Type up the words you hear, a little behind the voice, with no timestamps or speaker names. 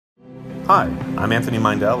Hi, I'm Anthony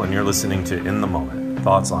Mindell, and you're listening to In the Moment,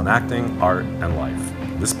 thoughts on acting, art, and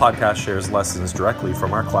life. This podcast shares lessons directly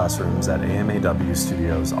from our classrooms at AMAW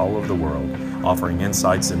studios all over the world, offering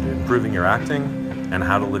insights into improving your acting and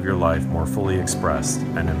how to live your life more fully expressed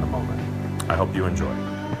and in the moment. I hope you enjoy.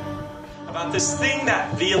 About this thing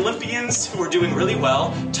that the Olympians who are doing really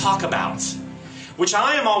well talk about, which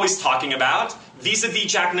I am always talking about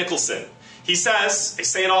vis-a-vis Jack Nicholson. He says, I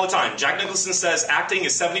say it all the time, Jack Nicholson says acting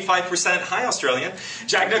is 75%, hi Australian,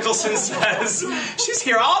 Jack Nicholson says, she's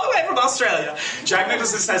here all the way from Australia, Jack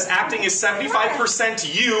Nicholson says acting is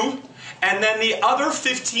 75% you, and then the other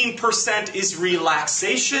 15% is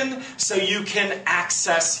relaxation, so you can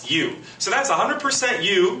access you. So that's 100%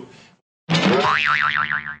 you.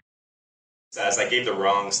 As I gave the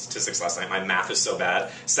wrong statistics last night, my math is so bad,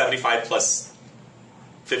 75 plus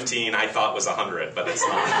 15 I thought was 100, but it's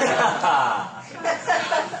not.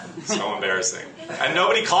 So embarrassing. And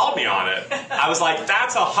nobody called me on it. I was like,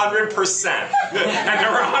 that's 100%. And there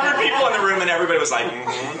were 100 people in the room and everybody was like,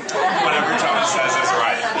 whatever Tony says is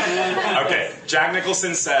right. Okay, Jack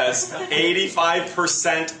Nicholson says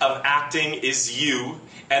 85% of acting is you,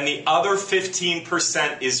 and the other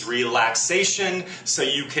 15% is relaxation, so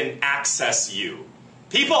you can access you.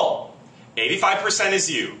 People! 85% is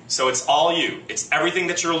you, so it's all you. It's everything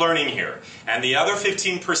that you're learning here. And the other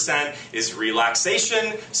 15% is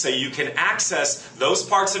relaxation, so you can access those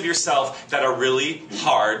parts of yourself that are really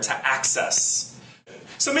hard to access.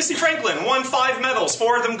 So Missy Franklin won 5 medals,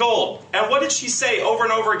 4 of them gold. And what did she say over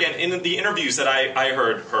and over again in the interviews that I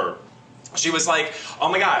heard her? She was like, oh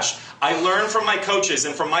my gosh, I learned from my coaches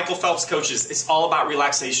and from Michael Phelps' coaches, it's all about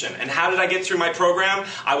relaxation. And how did I get through my program?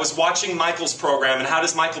 I was watching Michael's program, and how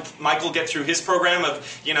does Michael get through his program of,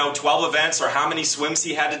 12 events or how many swims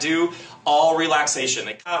he had to do? All relaxation.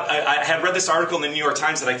 I had read this article in the New York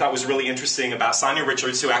Times that I thought was really interesting about Sanya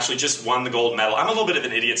Richards, who actually just won the gold medal. I'm a little bit of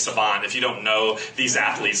an idiot savant if you don't know these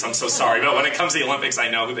athletes. I'm so sorry, but when it comes to the Olympics, I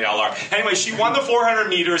know who they all are. Anyway, she won the 400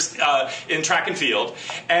 meters in track and field,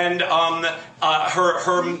 and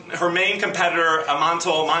her main competitor,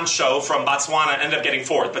 Amanto Mancho from Botswana, ended up getting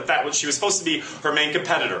 4th, but she was supposed to be her main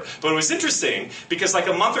competitor. But it was interesting because like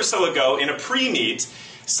a month or so ago in a pre-meet,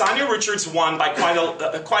 Sanya Richards won by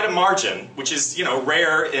quite a margin, which is,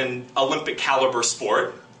 rare in Olympic caliber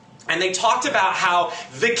sport. And they talked about how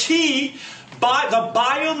the key, the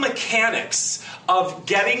biomechanics of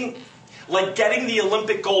getting the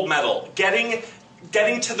Olympic gold medal, getting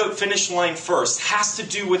to the finish line first has to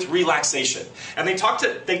do with relaxation. And they talked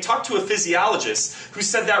to a physiologist who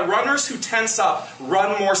said that runners who tense up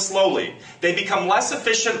run more slowly. They become less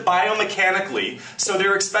efficient biomechanically, so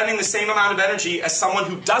they're expending the same amount of energy as someone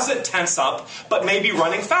who doesn't tense up but may be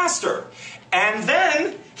running faster. And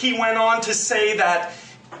then he went on to say that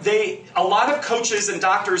a lot of coaches and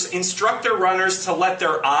doctors instruct their runners to let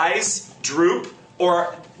their eyes droop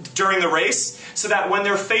during the race, so that when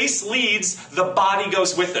their face leads, the body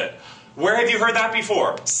goes with it. Where have you heard that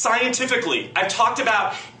before? Scientifically, I've talked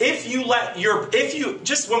about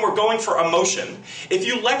just when we're going for emotion, if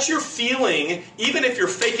you let your feeling, even if you're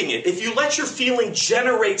faking it, if you let your feeling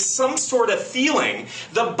generate some sort of feeling,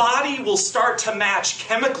 the body will start to match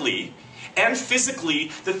chemically and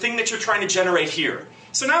physically the thing that you're trying to generate here.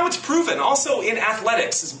 So now it's proven, also in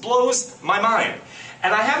athletics. This blows my mind.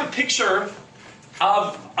 And I have a picture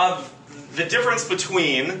of the difference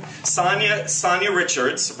between Sanya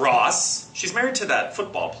Richards, Ross, she's married to that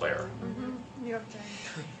football player, New York Giants,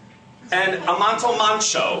 and Amanto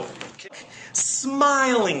Mancho,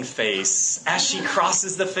 smiling face as she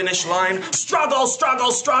crosses the finish line, struggle,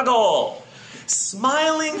 struggle, struggle.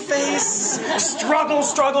 Smiling face, struggle,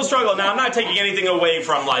 struggle, struggle. Now, I'm not taking anything away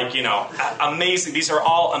from, amazing, these are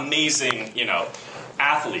all amazing,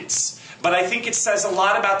 athletes. But I think it says a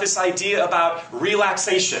lot about this idea about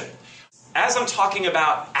relaxation. As I'm talking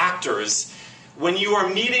about actors, when you are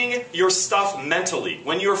meeting your stuff mentally,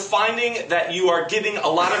 when you're finding that you are giving a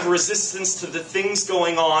lot of resistance to the things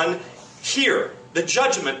going on here, the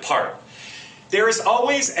judgment part, there is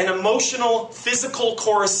always an emotional, physical,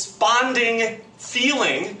 corresponding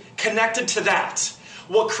feeling connected to that.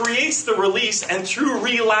 What creates the release, and through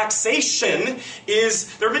relaxation,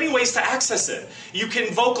 is there are many ways to access it. You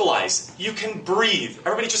can vocalize, you can breathe.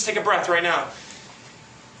 Everybody just take a breath right now.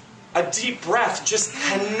 A deep breath just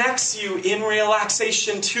connects you in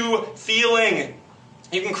relaxation to feeling.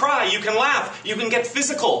 You can cry, you can laugh, you can get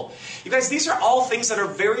physical. You guys, these are all things that are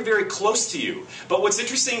very, very close to you. But what's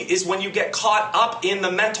interesting is when you get caught up in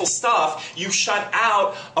the mental stuff, you shut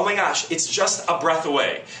out, oh my gosh, it's just a breath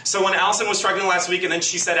away. So when Allison was struggling last week, and then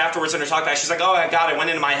she said afterwards in her talk back, she's like, oh my God, I went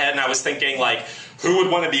into my head and I was thinking like, who would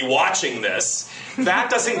want to be watching this, that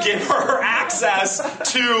doesn't give her access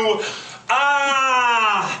to,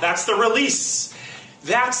 that's the release.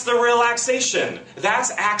 That's the relaxation.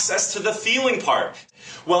 That's access to the feeling part.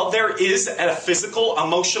 Well, there is a physical,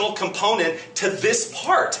 emotional component to this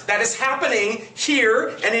part that is happening here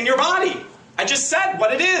and in your body. I just said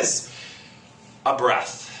what it is. A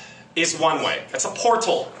breath is one way. That's a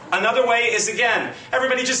portal. Another way is, again,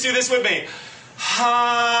 everybody just do this with me.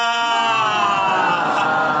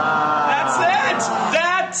 That's it.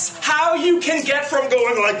 That's how you can get from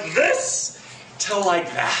going like this to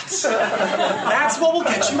like that. That's what will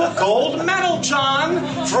get you a gold medal,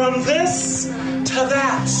 John. From this to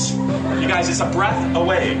that. You guys, it's a breath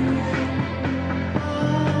away.